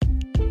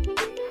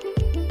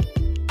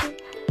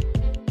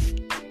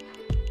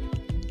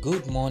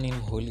Good morning,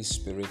 Holy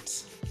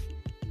Spirit.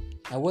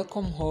 I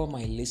welcome all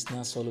my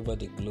listeners all over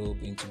the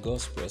globe into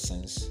God's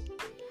presence.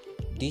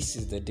 This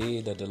is the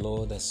day that the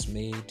Lord has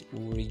made. We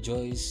will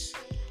rejoice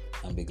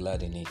and be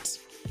glad in it.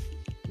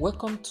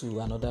 Welcome to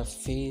another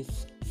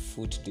Faith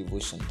Food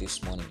Devotion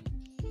this morning,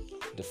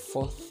 the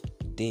fourth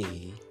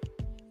day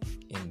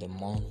in the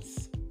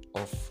month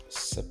of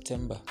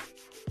September.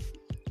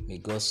 May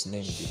God's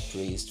name be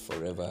praised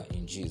forever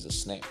in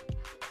Jesus' name.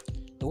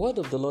 The word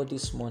of the Lord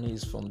this morning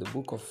is from the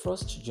book of 1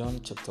 John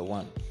chapter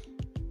 1,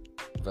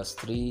 verse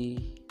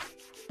 3,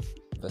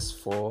 verse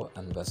 4,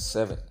 and verse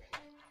 7.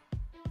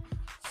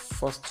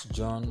 1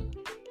 John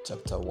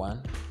chapter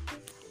 1,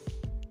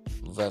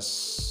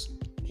 verse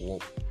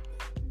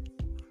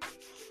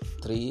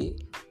 3,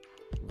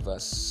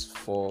 verse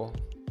 4,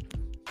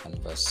 and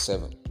verse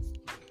 7.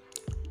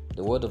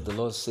 The word of the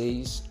Lord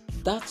says,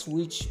 "That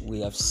which we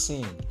have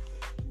seen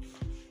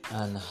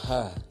and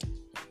heard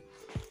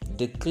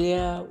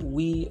declare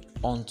we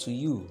unto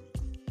you,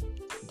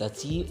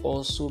 that ye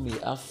also may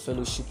have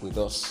fellowship with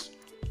us.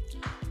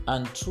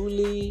 And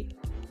truly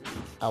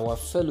our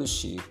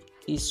fellowship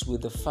is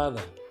with the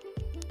Father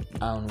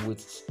and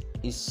with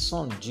His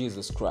Son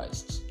Jesus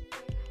Christ.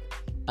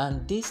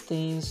 And these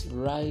things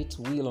write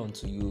we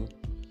unto you,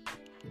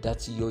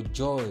 that your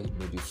joy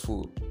may be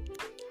full.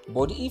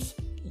 But if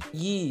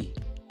ye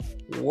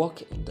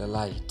walk in the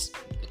light,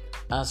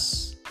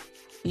 as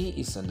He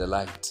is in the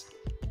light,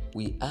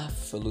 we have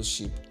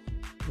fellowship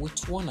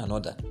with one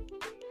another,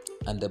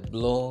 and the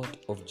blood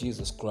of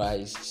Jesus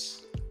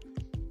Christ,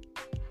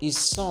 His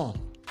Son,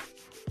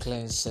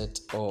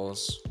 cleanseth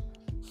us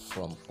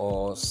from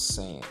all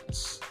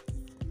sins."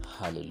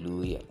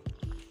 Hallelujah.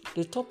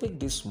 The topic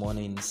this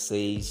morning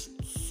says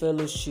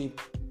fellowship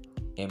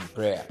in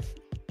prayer.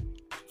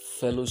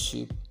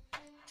 Fellowship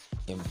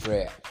in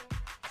prayer.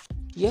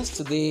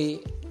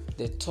 Yesterday,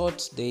 the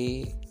third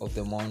day of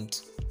the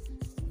month,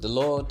 the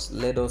Lord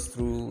led us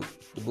through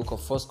the book of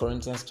 1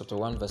 Corinthians chapter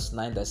 1 verse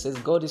 9 that says,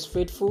 "God is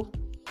faithful,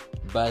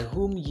 by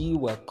whom ye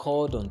were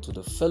called unto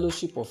the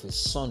fellowship of His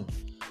Son,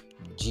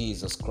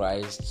 Jesus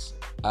Christ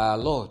our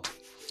Lord."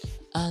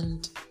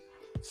 And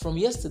from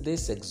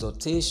yesterday's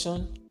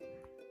exhortation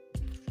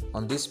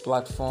on this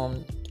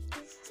platform,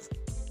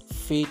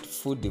 Faith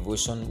Food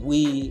Devotion,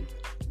 we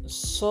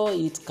saw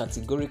it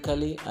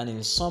categorically and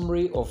in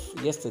summary of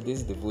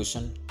yesterday's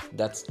devotion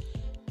that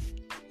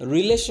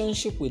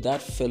relationship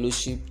without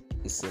fellowship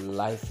is a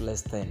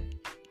lifeless thing,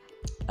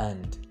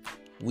 and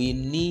we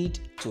need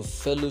to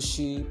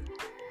fellowship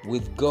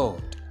with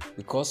God,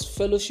 because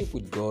fellowship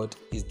with God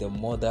is the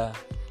mother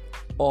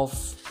of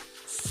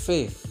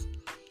faith.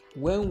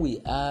 When we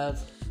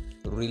have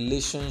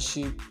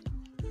relationship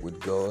with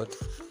God,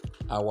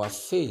 our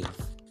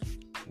faith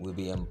will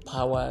be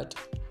empowered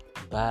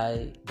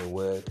by the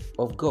word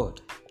of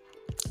God.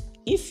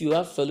 If you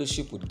have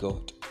fellowship with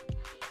God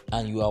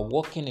and you are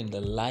walking in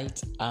the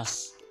light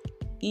as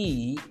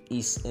He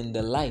is in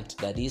the light,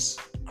 that is,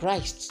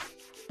 Christ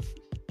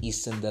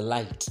is in the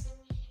light,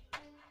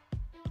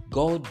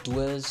 God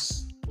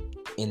dwells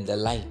in the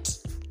light,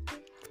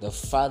 the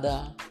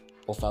Father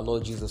of our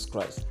Lord Jesus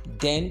Christ,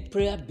 then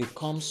prayer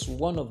becomes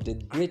one of the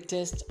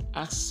greatest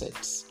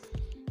assets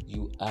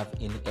you have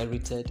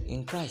inherited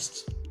in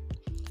Christ.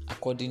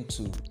 According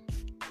to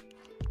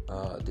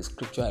the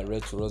scripture I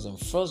read to us in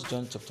 1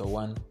 John chapter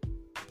 1,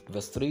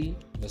 verse 3,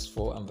 verse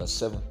 4, and verse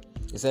 7.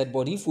 He said,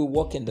 "But if we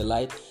walk in the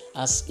light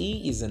as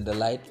He is in the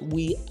light,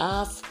 we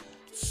have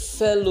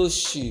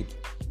fellowship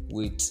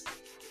with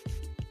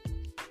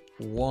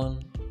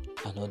one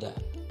another."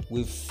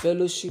 We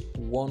fellowship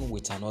one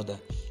with another.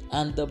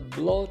 And the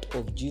blood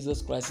of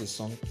Jesus Christ, His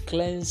Son,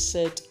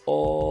 cleanseth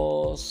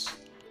us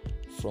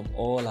from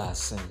all our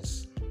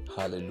sins.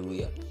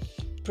 Hallelujah.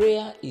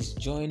 Prayer is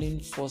joining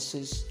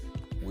forces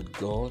with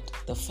God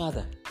the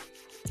Father,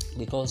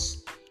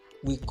 because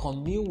we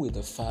commune with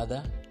the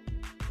Father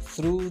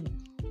through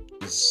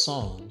His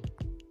Son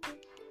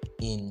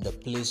in the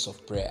place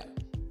of prayer.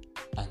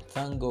 And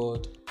thank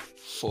God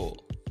for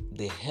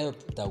the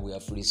help that we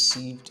have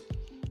received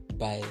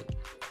by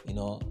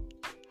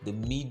the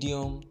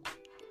medium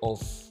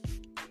of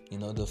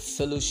the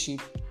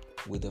fellowship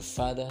with the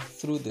Father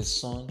through the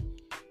Son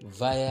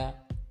via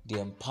the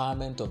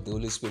empowerment of the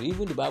Holy Spirit.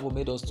 Even the Bible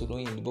made us to know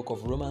in the book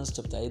of Romans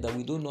chapter 8 that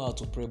we don't know how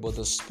to pray, but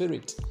the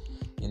Spirit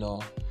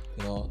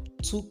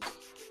took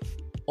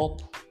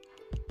up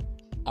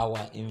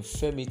our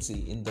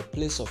infirmity in the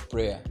place of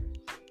prayer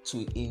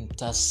to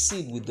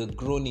intercede with the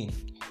groaning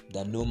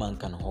that no man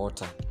can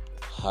utter.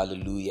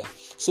 Hallelujah.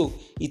 So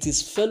it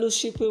is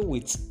fellowshipping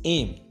with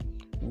Him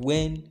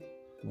when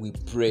we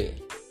pray.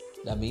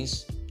 That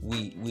means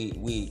we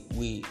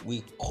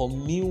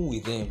commune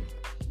with Him,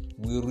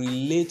 we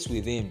relate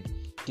with Him.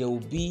 There will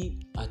be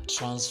a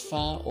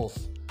transfer of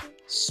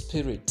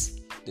spirit,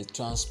 the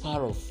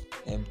transfer of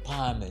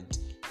empowerment,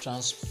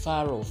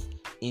 transfer of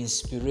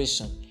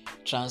inspiration,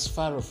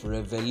 transfer of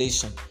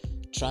revelation,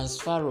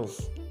 transfer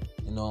of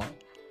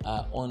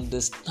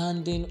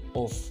understanding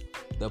of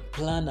the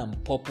plan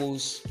and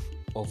purpose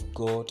of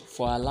God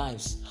for our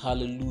lives.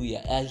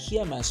 Hallelujah. I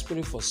hear my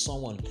spirit for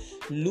someone.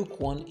 Luke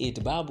 1:8,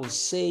 the Bible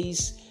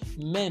says,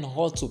 men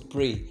ought to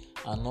pray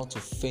and not to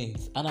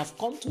faint. And I've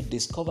come to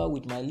discover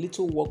with my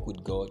little walk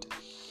with God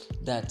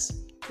that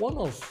one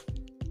of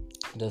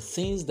the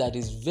things that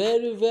is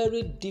very,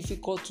 very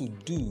difficult to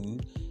do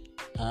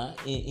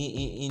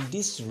in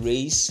this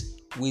race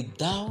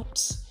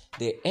without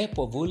the help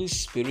of Holy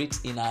Spirit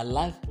in our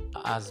life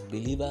as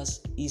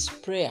believers is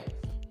prayer.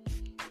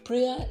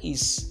 Prayer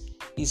is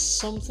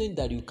something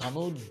that you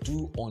cannot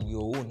do on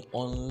your own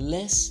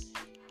unless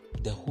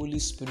the Holy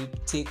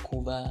Spirit take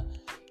over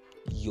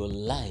your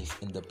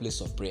life in the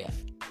place of prayer.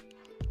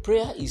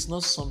 Prayer is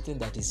not something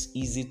that is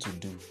easy to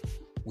do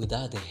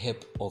without the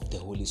help of the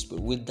Holy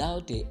Spirit,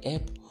 without the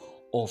help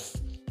of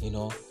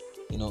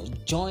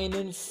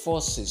joining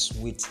forces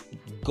with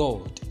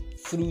God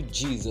through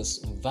Jesus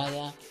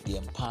via the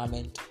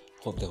empowerment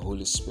of the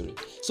Holy Spirit.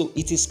 So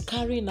it is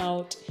carrying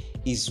out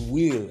His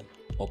will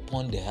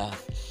upon the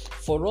earth.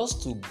 For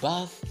us to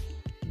birth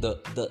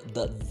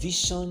the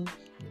vision,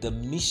 the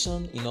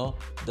mission,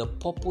 the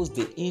purpose,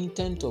 the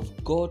intent of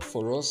God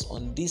for us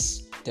on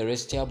this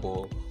terrestrial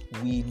ball,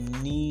 we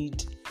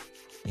need,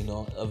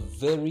 a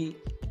very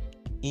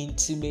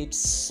intimate,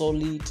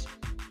 solid,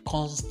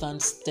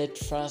 constant,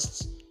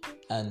 steadfast,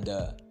 and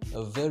a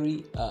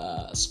very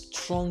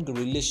strong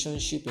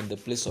relationship in the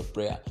place of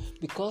prayer,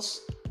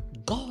 because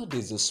God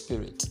is a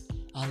spirit,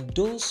 and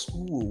those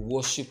who will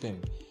worship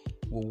Him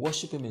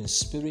in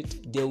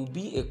spirit. There will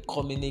be a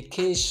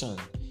communication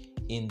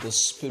in the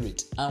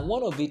spirit, and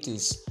one of it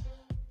is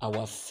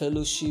our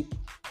fellowship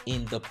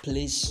in the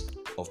place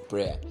of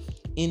prayer.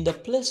 In the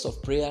place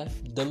of prayer,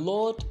 the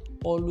Lord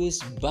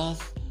always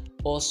births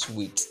us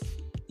with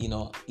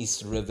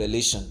His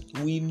revelation.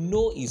 We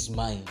know His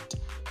mind.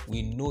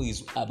 We know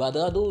His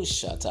Abadado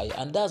Shatai.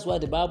 And that's why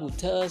the Bible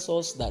tells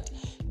us that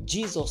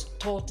Jesus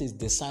taught His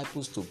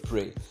disciples to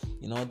pray.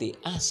 They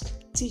ask,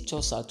 teach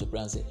us how to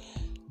pray, and say,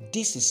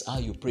 this is how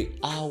you pray.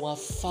 Our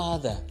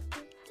Father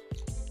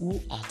who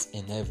art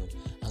in heaven.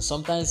 And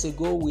sometimes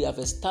ago, we have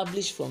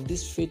established from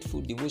this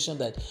faithful devotion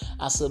that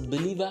as a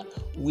believer,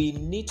 we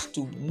need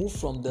to move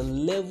from the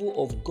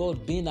level of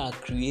God being our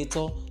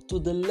creator to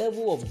the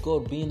level of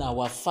God being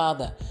our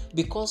Father,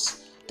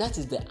 because that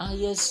is the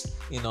highest,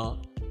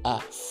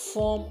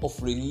 form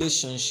of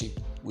relationship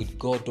with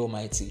God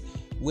Almighty.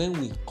 When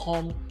we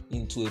come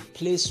into a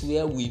place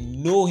where we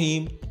know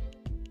Him,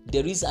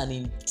 there is an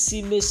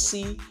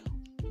intimacy,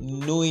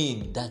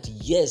 knowing that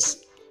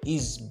yes,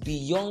 He's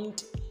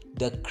beyond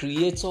the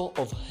creator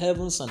of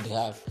heavens and the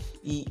earth.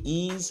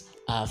 He is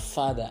our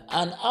Father.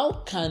 And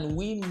how can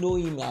we know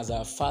Him as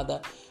our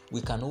Father?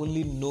 We can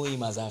only know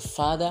Him as our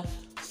Father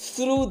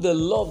through the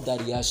love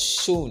that He has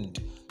shown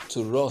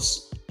to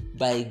us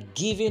by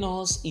giving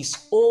us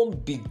His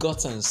own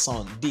begotten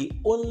Son, the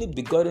only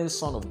begotten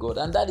Son of God,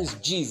 and that is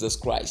Jesus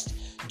Christ.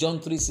 John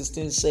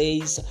 3:16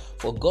 says,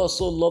 for God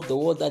so loved the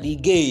world that He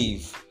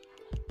gave.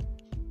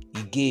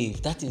 He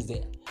gave. That is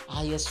the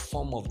highest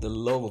form of the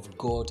love of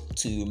God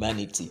to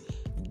humanity.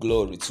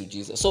 Glory to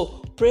Jesus.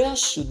 So prayer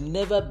should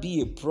never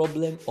be a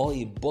problem or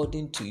a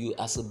burden to you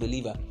as a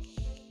believer.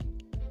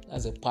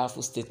 That's a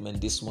powerful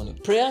statement this morning.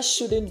 Prayer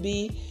shouldn't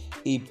be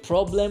a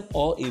problem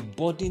or a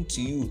burden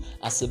to you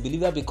as a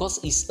believer, because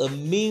it's a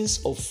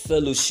means of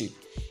fellowship.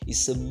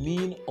 It's a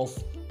means of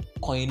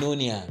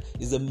koinonia.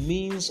 It's a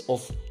means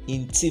of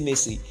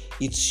intimacy.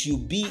 It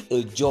should be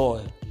a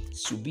joy. It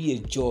should be a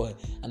joy.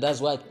 And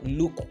that's why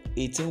Luke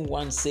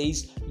 18:1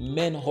 says,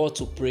 men ought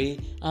to pray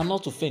and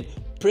not to faint.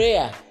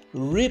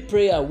 Real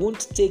prayer won't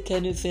take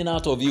anything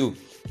out of you.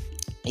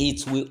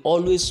 It will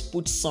always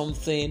put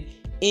something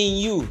in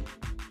you.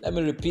 Let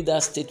me repeat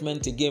that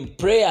statement again.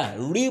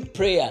 Real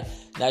prayer,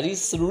 that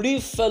is real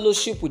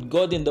fellowship with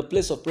God in the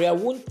place of prayer,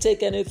 won't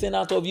take anything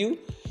out of you.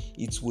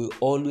 It will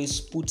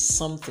always put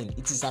something.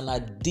 It is an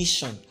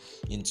addition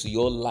into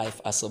your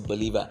life as a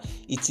believer.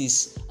 It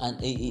is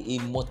a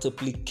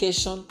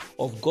multiplication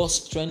of God's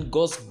strength,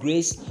 God's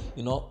grace.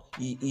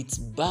 It's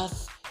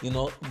birth,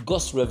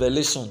 God's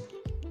revelation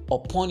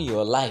upon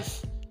your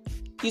life.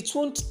 It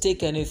won't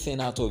take anything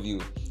out of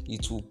you.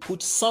 It will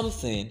put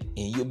something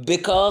in you,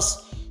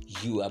 because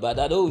you are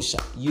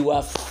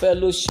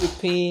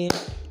fellowshipping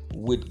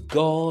with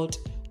God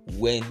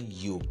when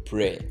you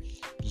pray.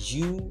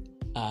 You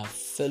are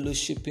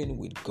fellowshipping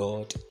with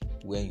God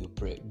when you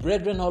pray.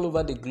 Brethren all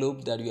over the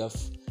globe that you have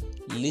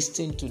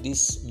listened to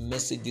this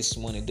message this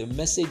morning, the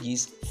message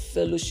is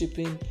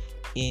fellowshipping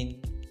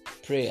in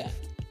prayer.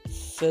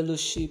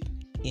 Fellowship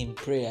in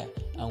prayer.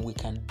 And we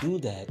can do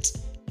that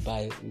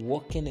by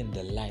walking in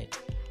the light.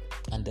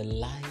 And the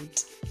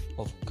light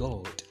of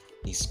God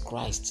is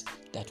Christ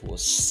that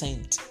was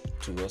sent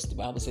to us. The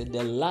Bible said,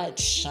 the light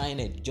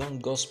shineth, John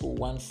Gospel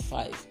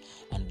 1:5,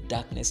 and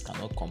darkness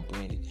cannot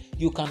comprehend it.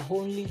 You can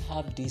only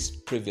have this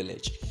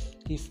privilege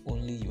if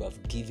only you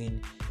have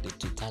given the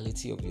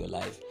totality of your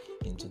life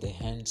into the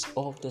hands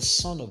of the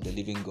Son of the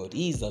living God.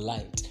 He is the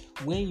light.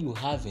 When you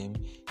have him,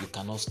 you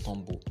cannot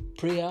stumble.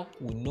 Prayer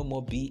will no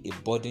more be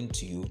a burden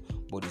to you,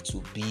 but it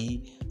will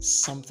be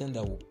something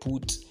that will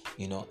put,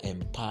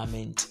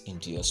 empowerment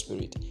into your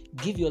spirit.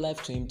 Give your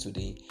life to him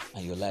today,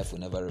 and your life will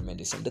never remain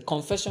the same. The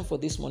confession for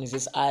this morning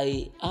says,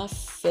 I have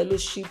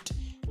fellowshiped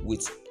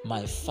with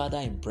my Father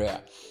in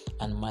prayer,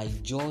 and my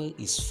joy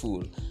is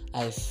full.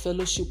 I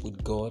fellowship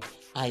with God.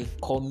 I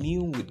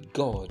commune with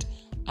God.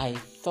 I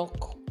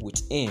talk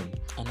with him,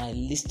 and I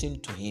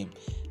listen to him,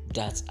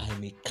 that I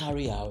may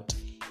carry out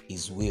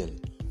his will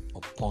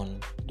upon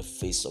the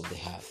face of the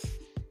earth.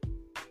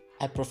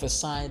 I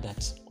prophesy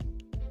that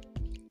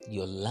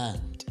your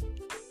land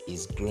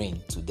is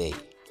green today.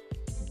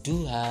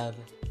 Do have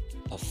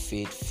a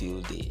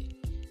faith-filled day.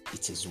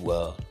 It is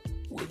well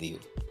with you.